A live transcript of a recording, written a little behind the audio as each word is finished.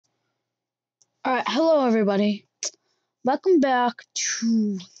Alright, hello everybody. Welcome back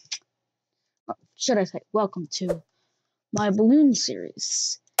to, should I say, welcome to my Bloon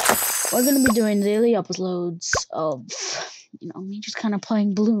series. We're going to be doing daily uploads of, me just kind of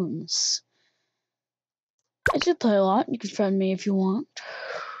playing balloons. I do play a lot. You can friend me if you want.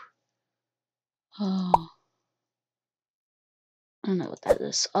 I don't know what that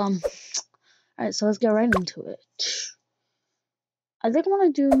is. Alright, so let's get right into it. I think I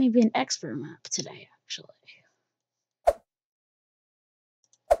want to do maybe an expert map today, actually.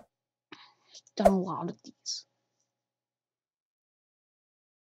 Done a lot of these.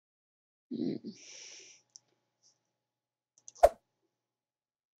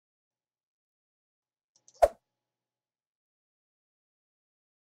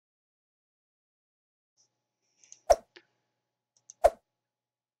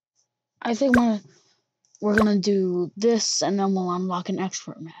 I think we're gonna do this, and then we'll unlock an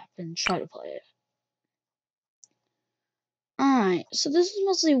expert map and try to play it. Alright, so this is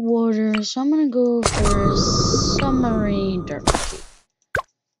mostly water, so I'm gonna go for submarine dirt monkey.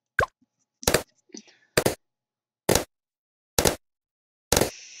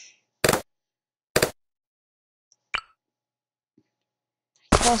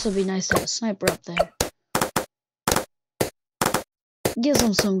 It'd also be nice to have a sniper up there. Gives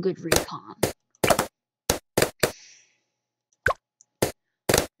them some good recon.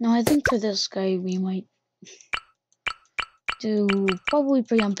 Now I think for this guy we might do probably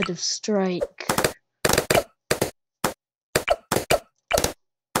preemptive strike.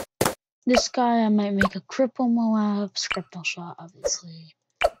 This guy I might make a cripple Moab, cripple shot obviously.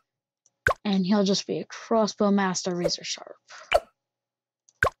 And he'll just be a crossbow master razor sharp.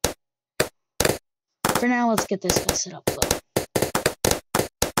 For now, let's get this guy set up though.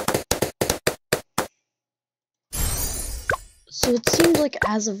 So it seems like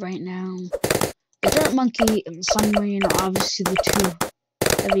as of right now, the Dirt Monkey and the Submarine are obviously the two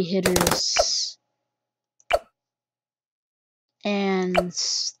heavy hitters. And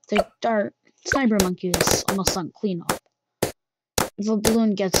the Dart Sniper Monkey is almost on cleanup. If a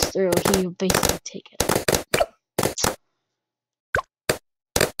balloon gets through, he'll basically take it.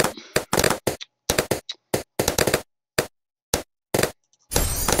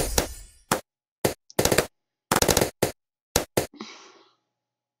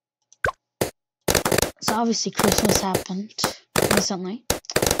 So obviously Christmas happened recently.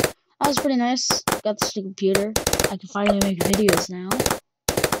 That was pretty nice. Got this new computer. I can finally make videos now.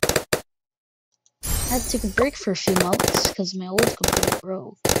 I had to take a break for a few months because my old computer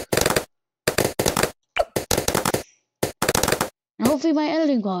broke. And hopefully my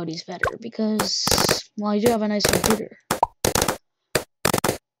editing quality is better because, well, I do have a nice computer.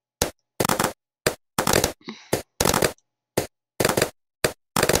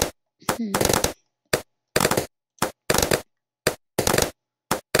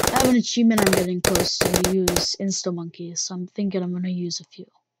 I have an achievement I'm getting close to use Insta Monkeys, so I'm thinking I'm gonna use a few.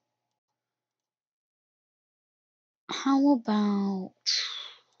 How about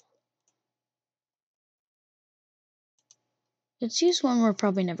let's use one we're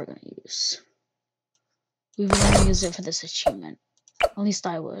probably never gonna use. We would only use it for this achievement. At least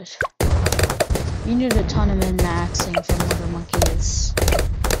I would. You need a ton of min-maxing from Water Monkeys.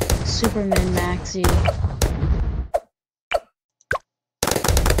 Super min-maxy.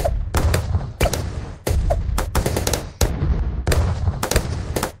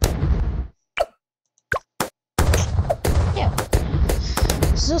 Yeah.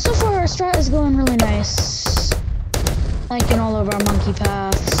 So far our strat is going really nice. Like in all of our monkey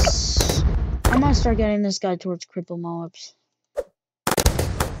paths. I might start getting this guy towards cripple Moabs.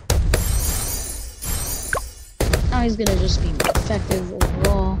 Now he's gonna just be more effective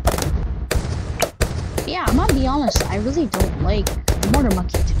overall. Yeah, I'm gonna be honest, I really don't like Mortar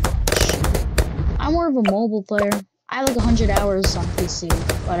Monkey too much. I'm more of a mobile player. I have like 100 hours on PC,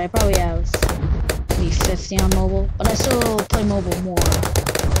 but I probably have maybe 50 on mobile. But I still play mobile more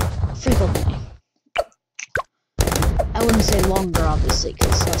frequently. I wouldn't say longer, obviously,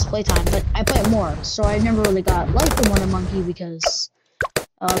 because less playtime, but I play it more. So I never really got like the Mortar Monkey because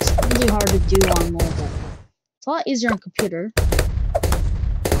it's really hard to do on mobile. It's a lot easier on computer.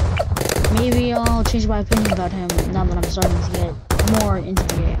 Maybe I'll change my opinion about him now that I'm starting to get more into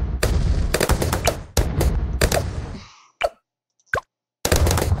the game.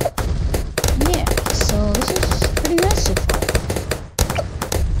 Yeah, so this is pretty nice so far.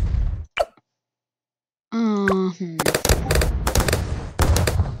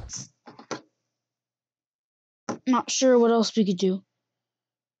 Not sure what else we could do.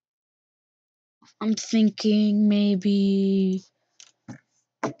 I'm thinking maybe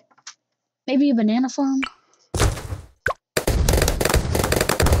Maybe a banana farm?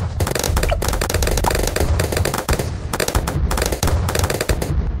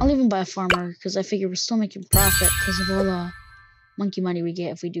 I'll even buy a farmer, because I figure we're still making profit because of all the monkey money we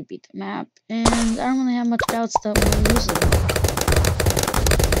get if we do beat the map. And I don't really have much doubts that we'll lose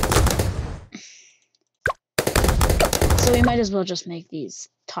it. So we might as well just make these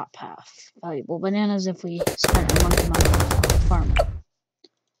top half valuable bananas if we spend our monkey money on farming.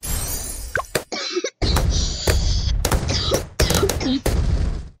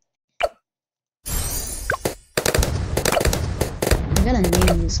 I gotta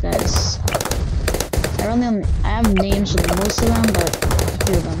name these guys. I have names for most of them, but a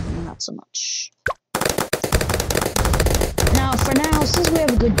few of them not so much. For now, since we have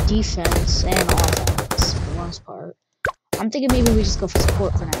a good defense and offense for the most part, I'm thinking maybe we just go for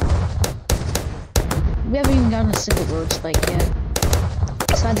support for now. We haven't even gotten a single road spike yet.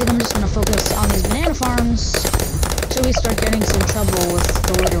 So I think I'm just gonna focus on these banana farms until we start getting some trouble with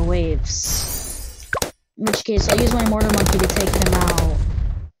the later waves. In which case, I'll use my mortar monkey to take them out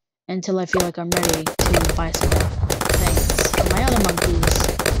until I feel like I'm ready to buy some things for my other monkeys.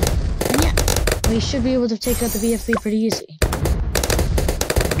 And yeah, we should be able to take out the BFB pretty easy.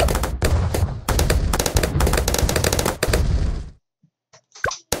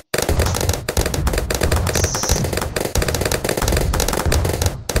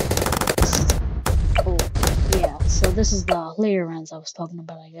 Oh, yeah, so this is the layer runs I was talking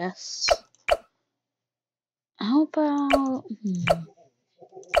about, I guess. How about...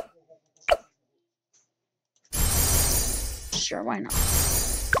 Sure, why not?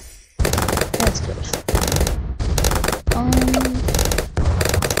 That's good.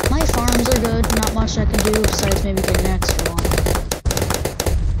 My farms are good. Not much I can do besides maybe get an extra one.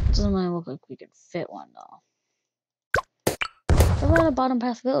 It doesn't really look like we can fit one though. What about a bottom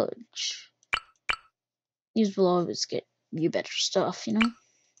path village? These will always get you better stuff, you know?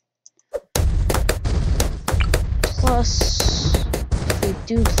 Plus, if we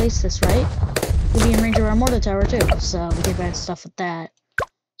do place this right, we'll be in range of our mortar tower too, so we get bad stuff with that.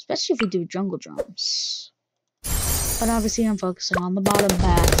 Especially if we do jungle drums. But obviously I'm focusing on the bottom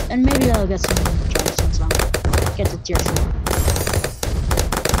path, and maybe I'll get some jungle drums once I get to tier 4.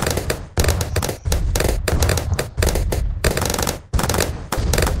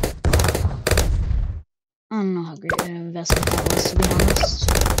 I don't know how great an investment that was, to be honest.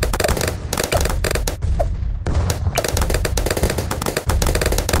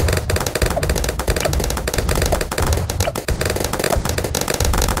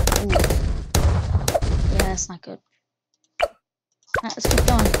 That's not good. Alright, let's keep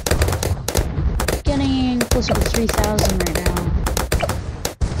going. Getting closer to 3,000 right now.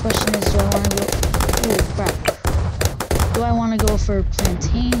 Question is, do I want to go... Oh, crap. Do I want to go for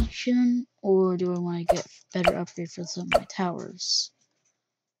plantation, or do I want to get better upgrade for some of my towers?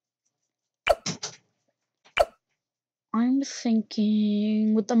 I'm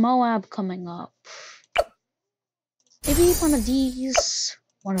thinking, with the Moab coming up, maybe one of these,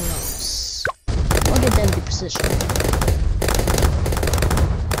 one of those. I'll get deadly precision.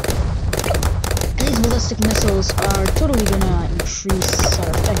 And these ballistic missiles are totally gonna increase our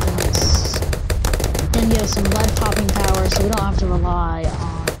effectiveness. And give us some lead popping power so we don't have to rely on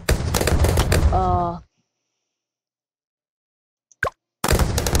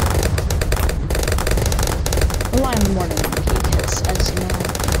more than one key, because as you know,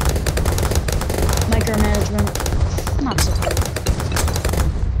 micromanagement, not so good.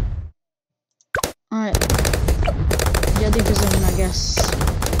 Alright. Deadly precision, I guess.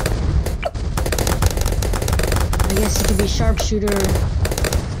 I guess it could be sharpshooter.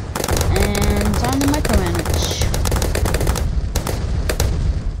 And time to micromanage.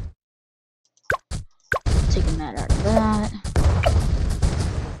 Taking that out of that.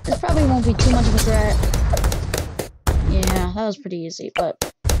 This probably won't be too much of a threat. Yeah, that was pretty easy, but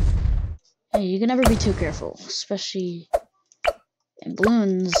hey, you can never be too careful, especially in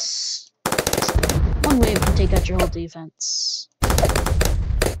balloons. One wave can take out your whole defense.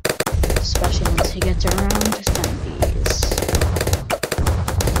 Especially once you get to around 90s.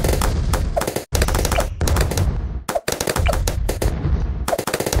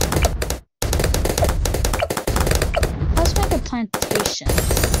 Let's make a plantation.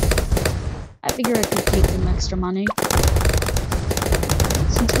 I figure I could take some extra money.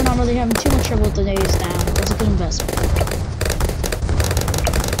 Since we're not really having too much trouble with the days now, it's a good investment.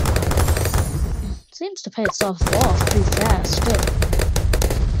 Seems to pay itself off pretty fast, too.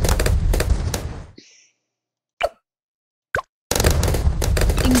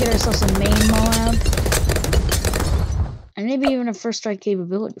 We can get ourselves a main Moab. And maybe even a first strike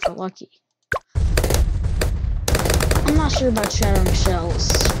capability if we're lucky. not sure about shattering shells,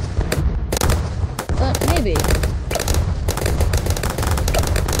 but maybe.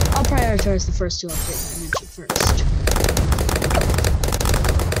 I'll prioritize the first two upgrades I mentioned first.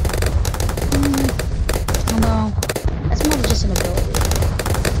 Although, that's more just an ability.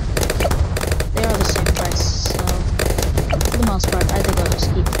 They are the same price, so for the most part, I think I'll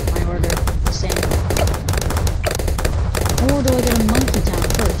just keep my order the same. Or do I go to Monkey Town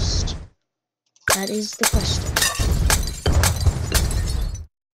first? That is the question.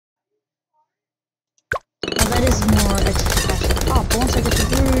 Well, that is more attack. Oh, bonus I get to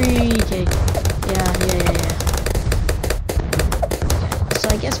 3. Okay. Yeah. Okay, so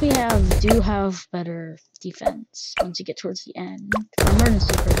I guess we do have better defense once you get towards the end for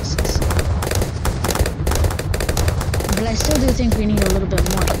emergency purposes. But I still do think we need a little bit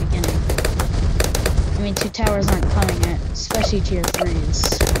more at the beginning. I mean, 2 towers aren't cutting it, especially tier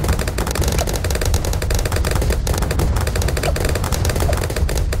 3s.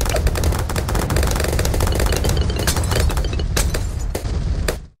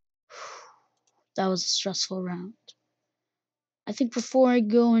 That was a stressful round. I think before I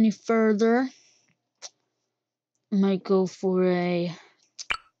go any further, I might go for a...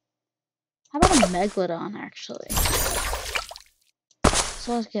 How about a Megalodon, actually?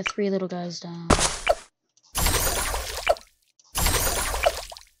 So let's get 3 little guys down.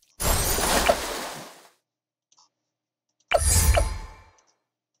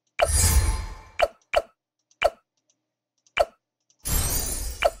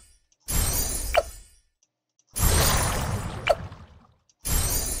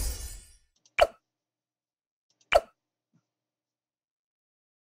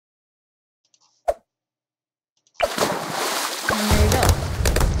 And there you go.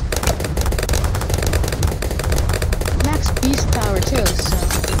 Max beast power too, so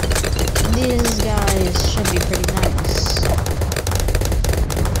these guys should be pretty nice.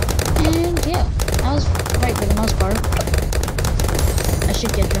 And yeah, that was right for the most part. I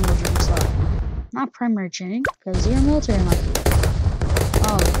should get Dream slot. Not primary training, because you're military monkey.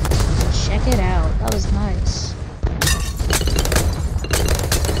 Oh, check it out. That was nice.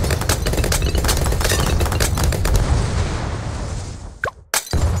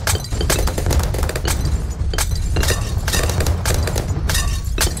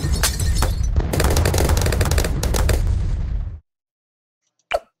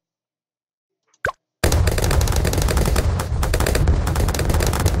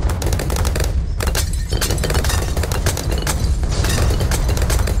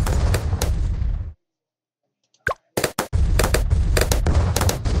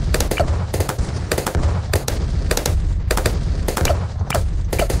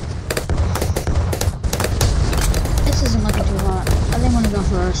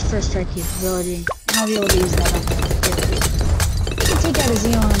 First strike capability, and I'll be able to use that on the 50. You can take out a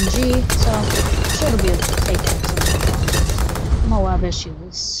ZOMG, so I'm sure it'll be able to take out some Moab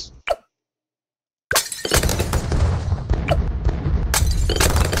issues.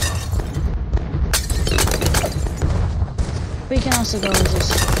 We can also go with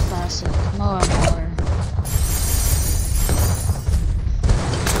just classic Moab Water.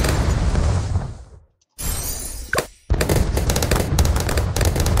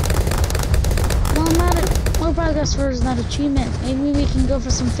 Progress for that achievement. Maybe we can go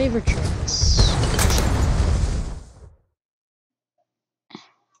for some favorite traits.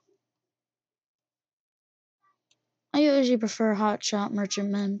 I usually prefer Hotshot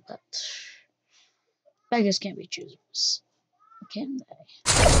Merchantman, but beggars can't be choosers, can they?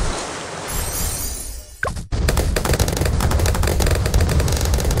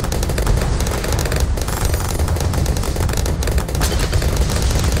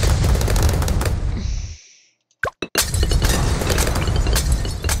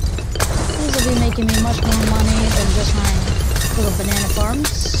 Be making me much more money than just my little banana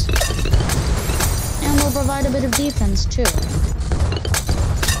farms. And will provide a bit of defense too.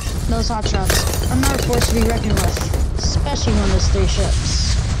 Those hotshots are not a force to be reckoned with, especially when there's 3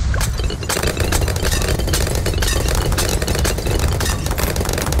 ships.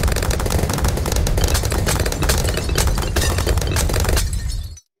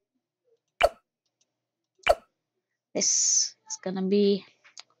 This is gonna be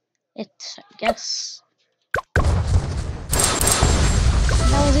it, I guess.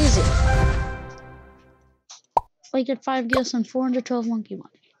 That was easy. We get 5 gifts and 412 monkey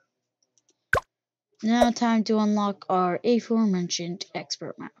money. Now time to unlock our aforementioned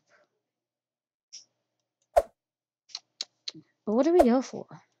expert map. But what do we go for?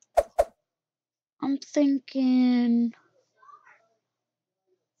 I'm thinking...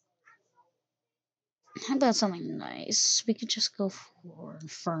 How about something nice? We could just go for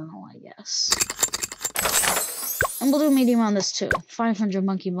Infernal, I guess. And we'll do medium on this too. 500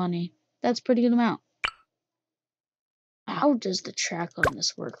 monkey money. That's a pretty good amount. How does the track on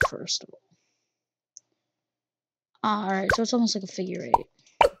this work, first of all? Alright, so it's almost like a figure eight.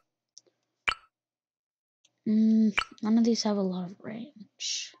 None of these have a lot of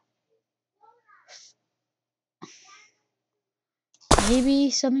range.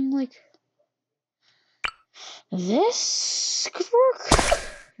 Maybe something like this could work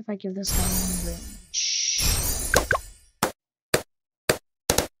if I give this guy one range.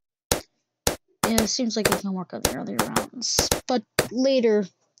 Yeah, it seems like it can work on the earlier rounds, but later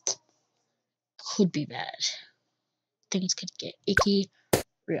could be bad. Things could get icky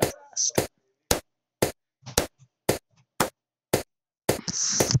real fast.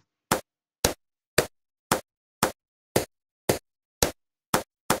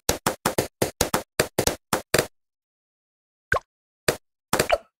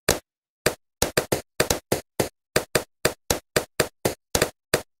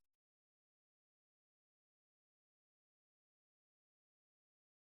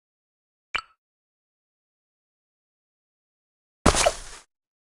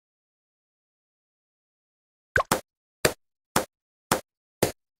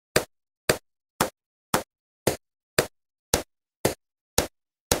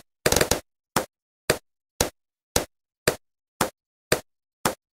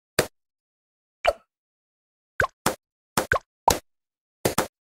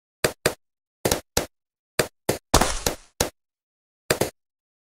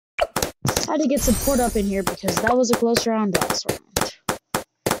 I had to get support up in here because that was a close round last round.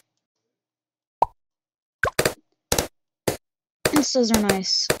 Instas are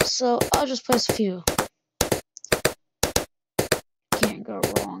nice, so I'll just place a few. Can't go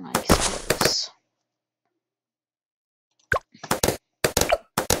wrong, I suppose.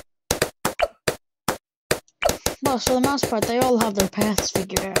 Well, for the most part, they all have their paths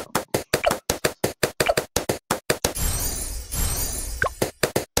figured out.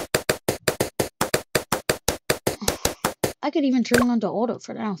 I could even turn it onto auto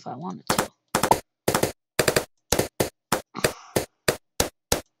for now if I wanted to.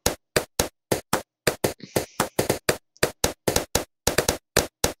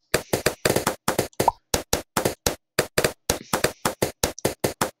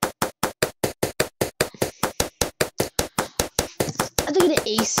 I think an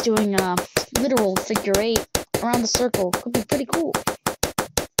ace doing a literal figure eight around the circle could be pretty cool.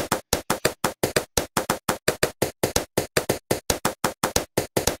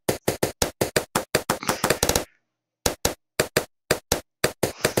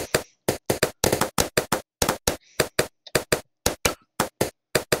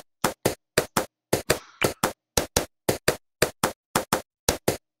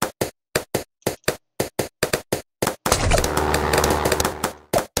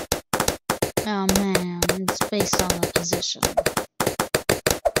 Oh man, it's based on the position.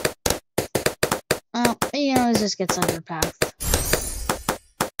 Well, you know, it just gets under path.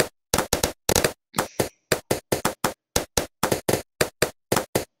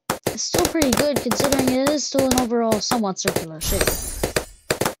 It's still pretty good considering it is still an overall somewhat circular shape.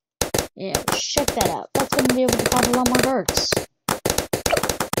 Yeah, check that out. That's gonna be able to pop a lot more darts.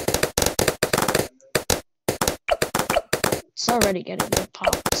 It's already getting good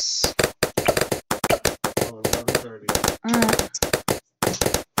pops. Alright.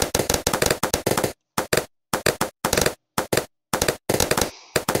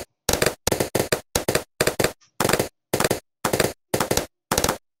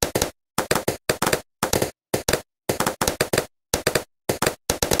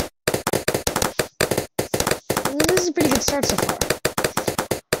 This is a pretty good start so far.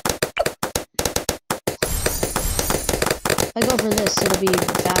 If I go for this, it'll be even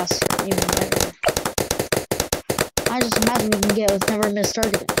faster, even better. I just imagine we can get with never miss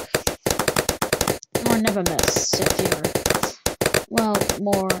targeting. Or never miss, if you're, well,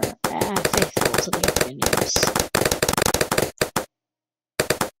 more faithful to the opinions.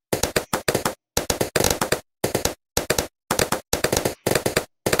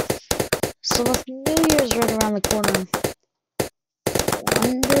 So with New Year's right around the corner, I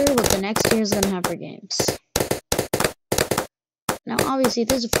wonder what the next year's gonna have for games. Now, obviously,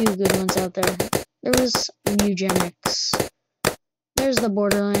 there's a few good ones out there. There was Eugenics. There's the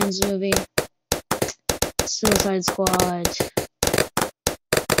Borderlands movie. Suicide Squad.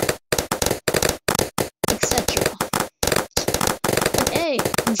 Etc. But hey,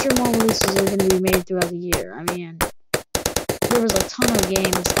 I'm sure more releases are going to be made throughout the year. I mean, there was a ton of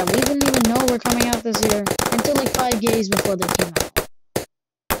games that we didn't even know were coming out this year until like 5 days before they came out.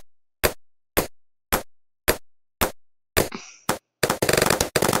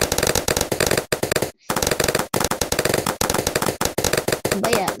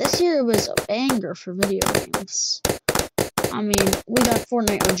 But yeah, this year was a banger for video games. I mean, we got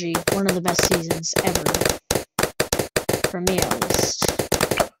Fortnite OG, one of the best seasons ever. For me, at least.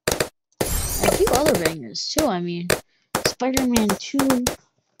 And a few other bangers, too. I mean, Spider-Man 2,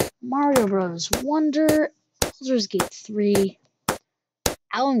 Mario Bros. Wonder, Baldur's Gate 3,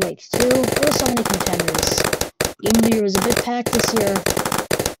 Alan Wake 2. There were so many contenders. Even though it was a bit packed this year,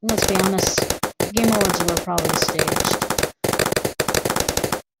 let's be honest, the Game Awards were probably staged.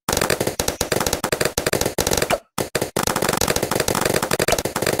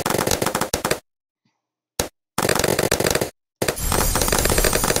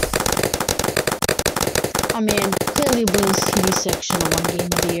 I mean, clearly Bloon's TV section won Game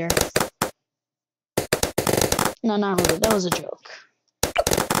of the Year. No, not really. That was a joke.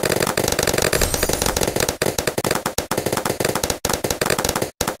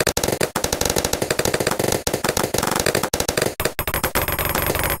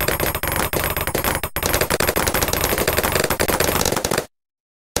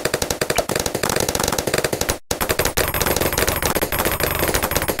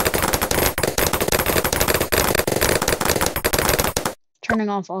 Turning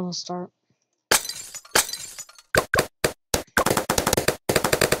off auto start.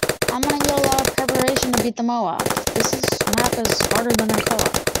 I'm gonna get a lot of preparation to beat the Moab. This map is harder than I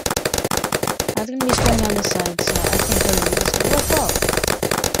thought. I was gonna be starting on this side, so I think this could work out.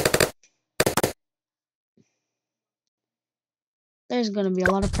 There's gonna be a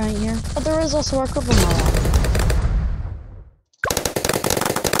lot of praying here, but there is also a cripple Moab.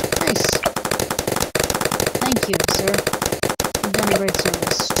 Nice. Thank you, sir. You've done a great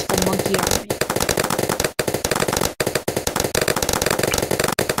service to the monkey army.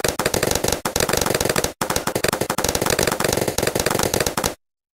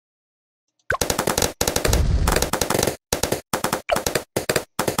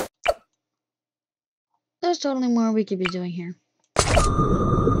 There's totally more we could be doing here.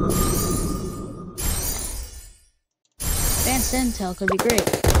 Advanced intel could be great.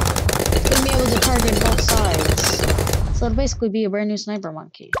 It's gonna be able to target both sides. So it'll basically be a brand new sniper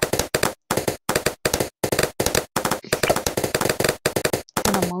monkey.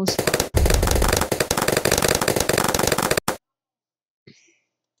 For the most part.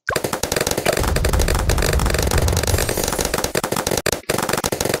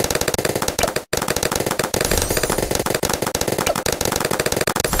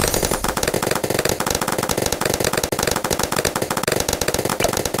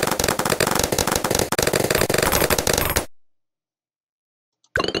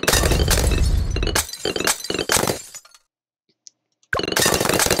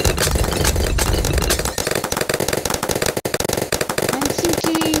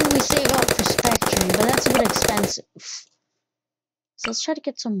 So let's try to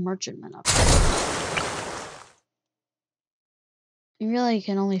get some merchantmen up. You really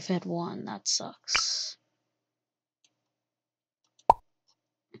can only fit one. That sucks.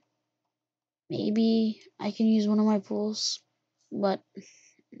 Maybe I can use one of my pools, but it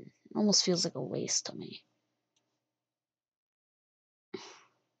almost feels like a waste to me.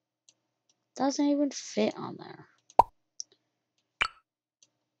 Doesn't even fit on there.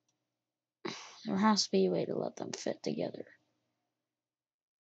 There has to be a way to let them fit together.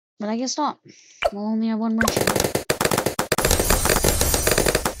 But I guess not. We'll only have one merchant.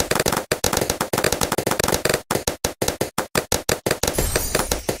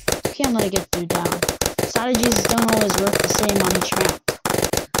 Can't let it get through down. Strategies don't always work the same on each map.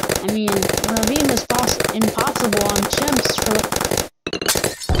 I mean, Ravine was impossible on chimps for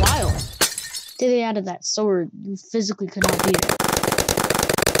a while. Till they added that sword, you physically could not beat it.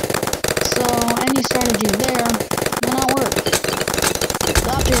 So any strategy there will not work. You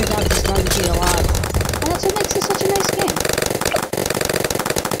have to adapt the strategy a lot. And that's what makes it such a nice game.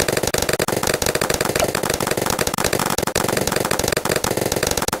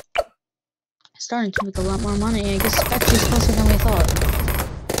 Starting to make a lot more money. I guess it's actually closer than we thought.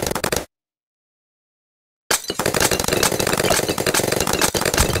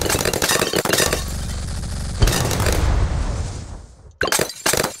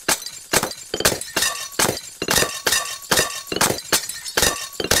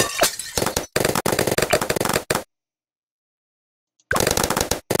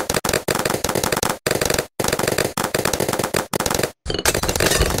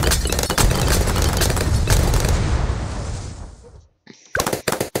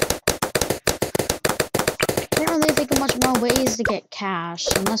 can't really think of much more ways to get cash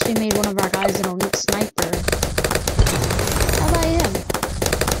unless we made one of our guys an elite sniper. How about him?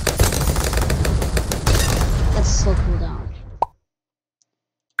 That's a slow cooldown.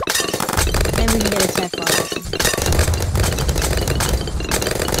 Maybe we can get a tech rifle.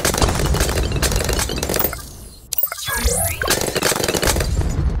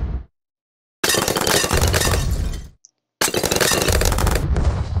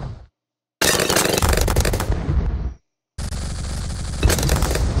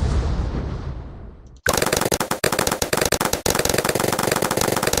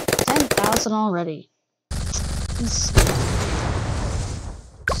 10,000 already.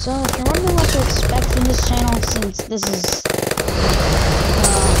 So if you're wondering what to expect from this channel, since this is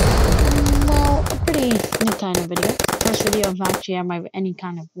well, a pretty new kind of video. First video I've actually have any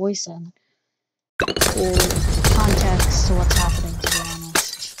kind of voice in or context to what's happening, to be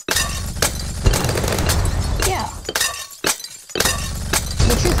honest. Yeah.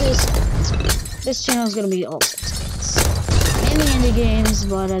 The truth is, this channel is gonna be all sorts of games. Mainly indie games,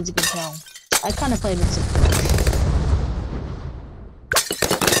 but as you can tell, I kinda played with some.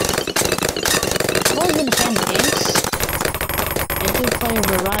 I've always been a fan of games. I do play a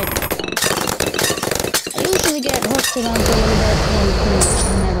variety. I usually get hooked to them for a little bit and pretty much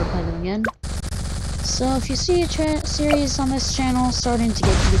never play them again. So if you see a series on this channel starting to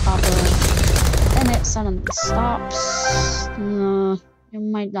get pretty popular, and it suddenly stops, you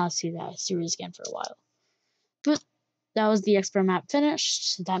might not see that series again for a while. But that was the expert map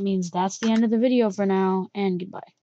finished. That means that's the end of the video for now, and goodbye.